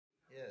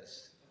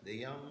The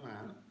young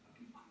man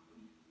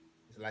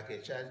is like a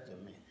child to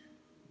me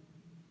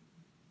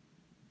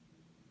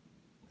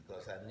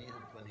because I knew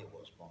him when he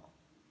was born.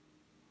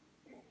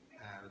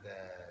 And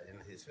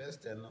in his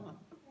first tenure,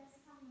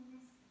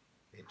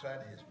 he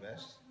tried his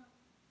best.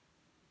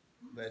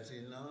 But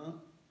you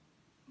know,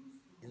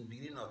 in the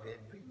beginning of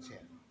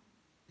everything,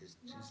 it's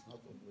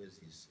not always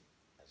easy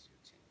as you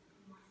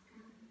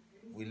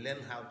think. We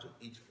learn how to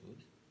eat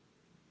food,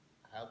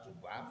 how to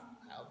bath,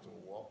 how to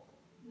walk.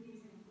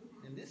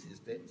 And this is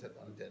the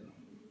second tenure.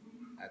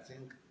 I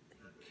think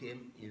he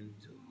came in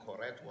to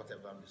correct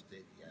whatever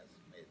mistake he has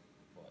made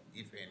before,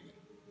 if any,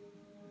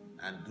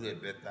 and do a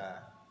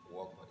better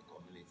work for the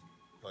community,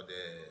 for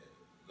the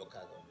local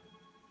government.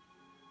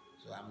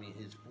 So I'm in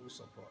his full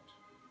support.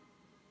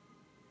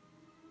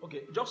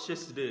 Okay, just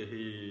yesterday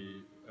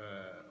he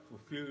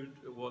fulfilled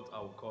what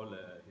I would call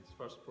his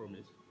first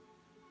promise,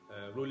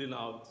 rolling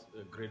out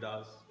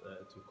graders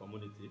to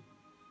community.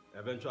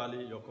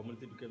 Eventually, your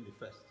community became the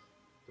first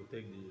to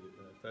take the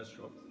first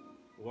shot.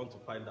 We want to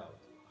find out,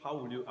 how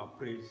will you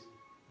appraise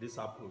this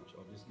approach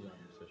of this new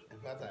administration? In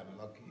fact, I'm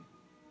lucky.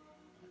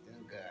 I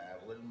think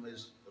I'm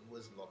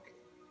always lucky.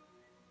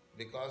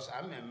 Because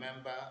I'm a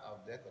member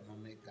of the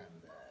Economic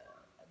and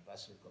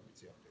Advisory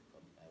Committee of the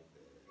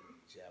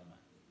chairman.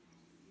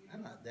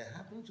 And they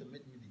happened to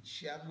make me the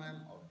chairman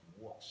of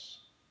the works.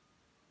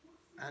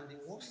 And the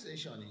work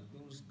session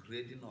includes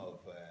grading of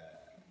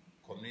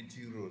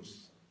community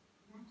roads.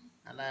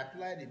 And I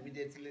applied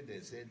immediately,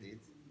 they said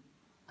it,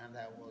 and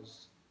I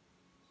was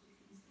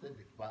the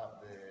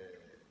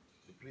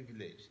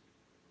privilege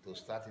to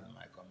start in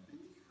my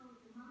community.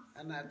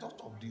 And I thought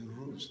of the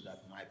roads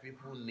that my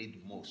people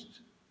need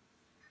most.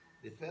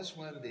 The first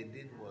one they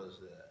did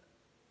was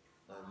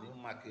a new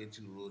market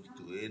road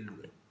to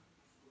Engr.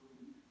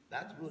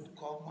 That road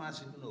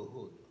covers even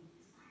Ohodo.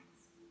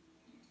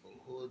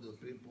 Ohodo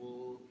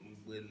people,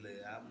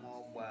 Udele,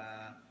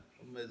 Asogwa,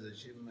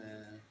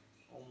 Umezeshime,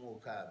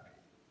 Umukabi,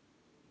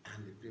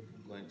 and the people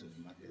going to the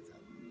market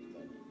and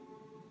returning.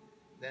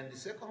 Then the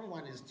second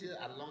one is still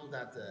along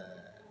that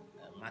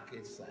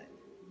market side,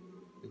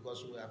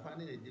 because we are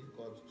finding it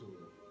difficult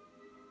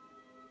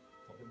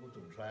for people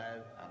to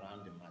drive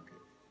around the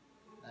market.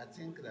 I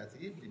think that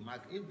if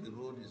the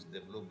road is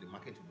developed, the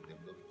market will be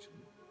developed too.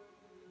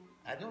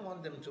 I don't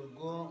want them to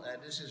go,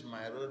 this is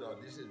my road, or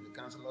this is the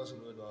councillor's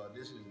road, or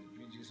this is the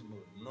PG's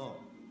road. No.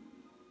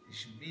 It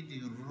should be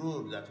the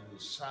road that will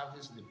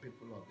service the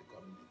people of the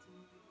community.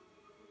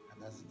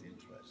 And that's the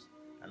interest.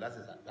 And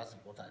that's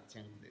what I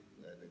think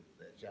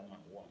the chairman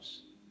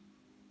wants.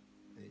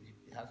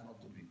 It has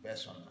not to be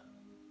personal.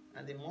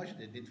 And the much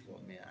they did for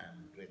me, I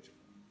am grateful.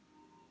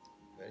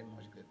 Very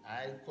much grateful.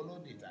 I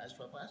followed it, I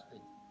supervised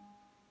it.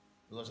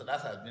 Because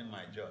that has been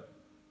my job.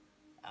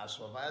 I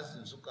supervised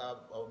Nsukka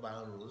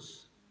urban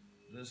roads,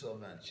 doing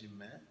some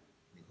achievement,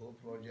 the whole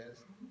project.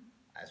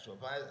 I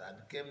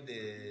became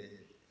the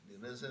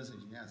residence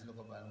engineer in Nsukka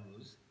urban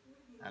roads,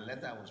 and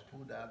later I was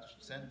pulled out,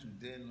 sent to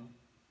Deno.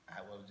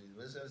 I was the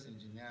residence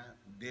engineer,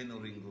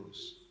 Deno ring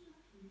roads.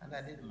 And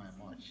I did my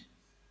much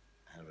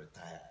and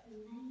retired.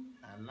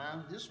 And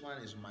now this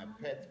one is my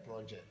pet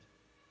project.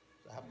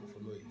 So I have to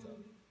follow it up.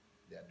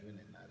 They are doing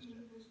a nice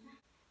job.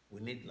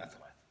 We need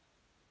lateral.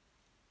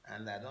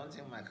 And I don't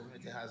think my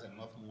community has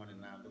enough money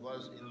now,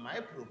 because in my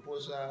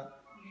proposal,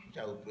 which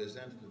I will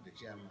present to the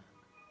chairman,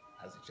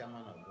 as the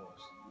chairman of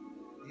works,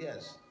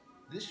 yes,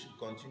 this should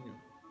continue.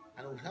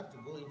 And we have to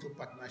go into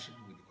partnership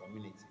with the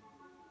community,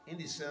 in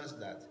the sense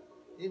that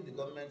if the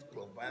government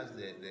provides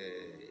the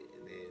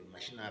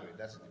machinery,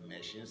 that's the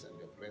machines and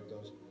the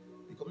operators,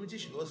 the community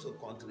should also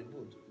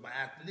contribute by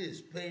at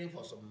least paying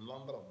for some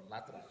number of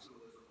laterals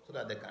so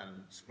that they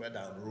can spread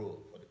and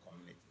roll for the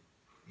community.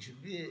 It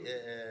should be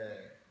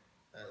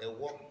a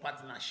work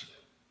partnership,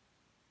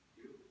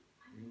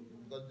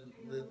 because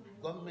the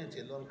government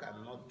alone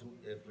cannot do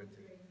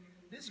everything.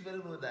 This very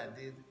road I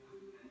did,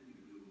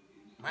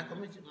 my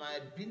community, my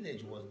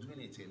village was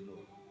doing it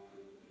alone,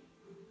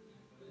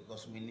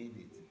 because we need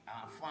it.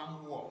 Our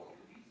farm work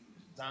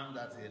down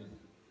that hill,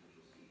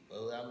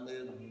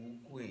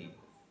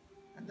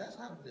 and that's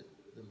how they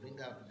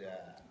bring out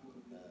their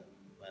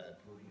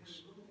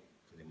produce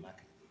to the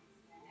market.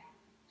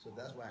 So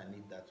that's why I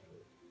need that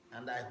road,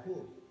 and I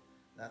hope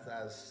that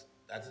as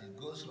it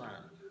goes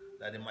round,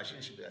 that the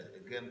machine should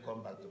again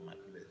come back to my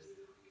place.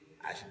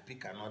 I should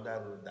pick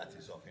another road that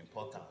is of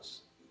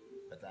importance.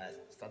 But I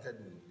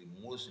started with the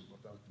most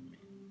important to me.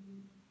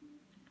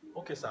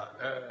 Okay, sir.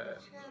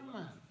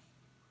 Chairman,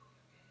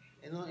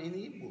 you know, in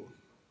Igbo,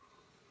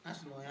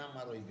 as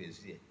Noyamaro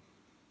Ibezie,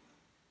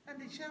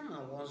 and the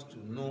chairman wants to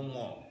know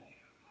more.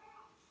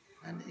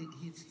 And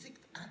he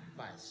seeks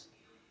advice.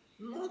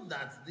 Not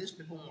that these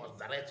people must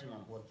direct him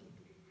on what to do.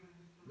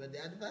 But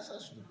the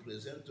advisors should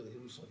present to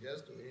him,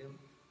 suggest to him,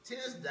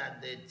 things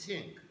that they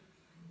think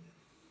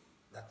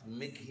that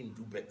make him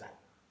do better.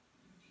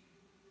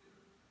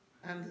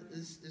 And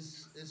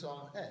it's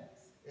unheard.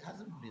 It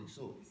hasn't been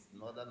so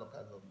in other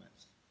local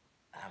governments.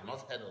 I have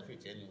not heard of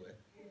it anywhere.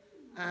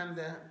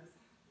 And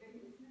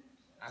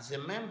as a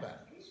member,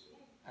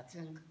 I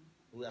think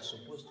we are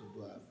supposed to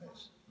do our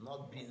best,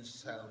 not being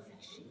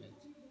selfish in it,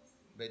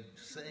 but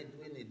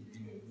doing it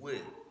the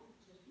way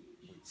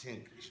we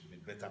think it should be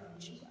better for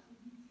Nsukka.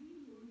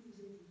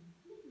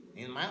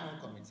 In my own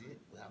committee,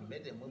 we have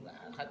made a move.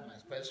 I had my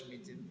first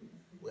meeting.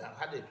 We have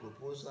had a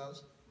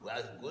proposals. We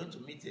are going to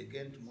meet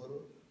again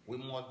tomorrow. We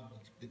must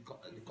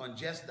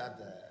decongest that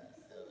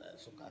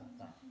Nsukka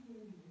town.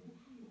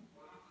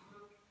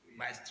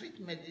 By street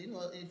medicine,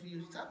 if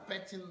you start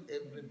petting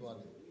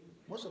everybody,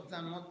 most of the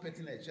time not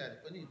petting a child,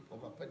 when you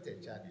overpet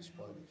a child, you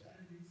spoil the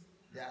child.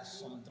 There are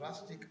some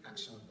drastic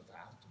actions that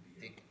have to be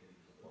taken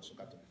for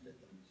Nsukka to be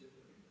better.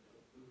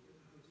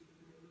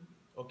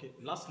 Okay,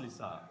 lastly,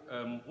 sir,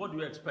 what do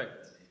you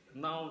expect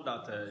now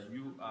that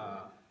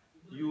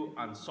you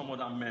and some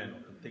other men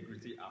of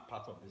integrity are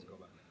part of this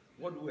government?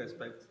 What do you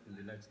expect in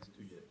the next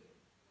 2 years?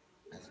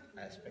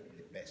 I expect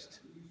the best,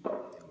 a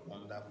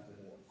wonderful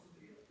work,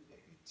 a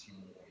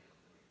teamwork,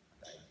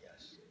 and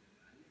ideas.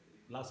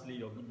 Lastly,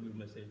 your goodwill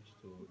message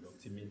to your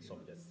teaming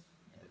subjects.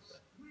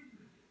 Yes.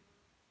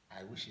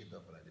 I wish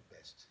Ede-Oballa the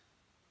best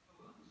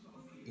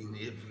in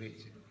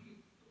everything,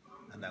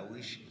 and I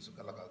wish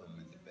Nsukka local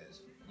government the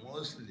best.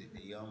 Mostly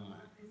the young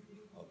man,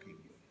 okay.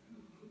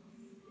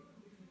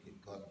 May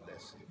God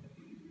bless him,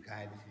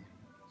 guide him,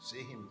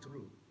 see him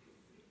through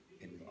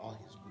in all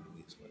his good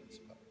ways for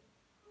Nsukka.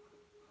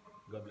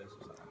 God bless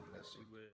you, sir. God bless you.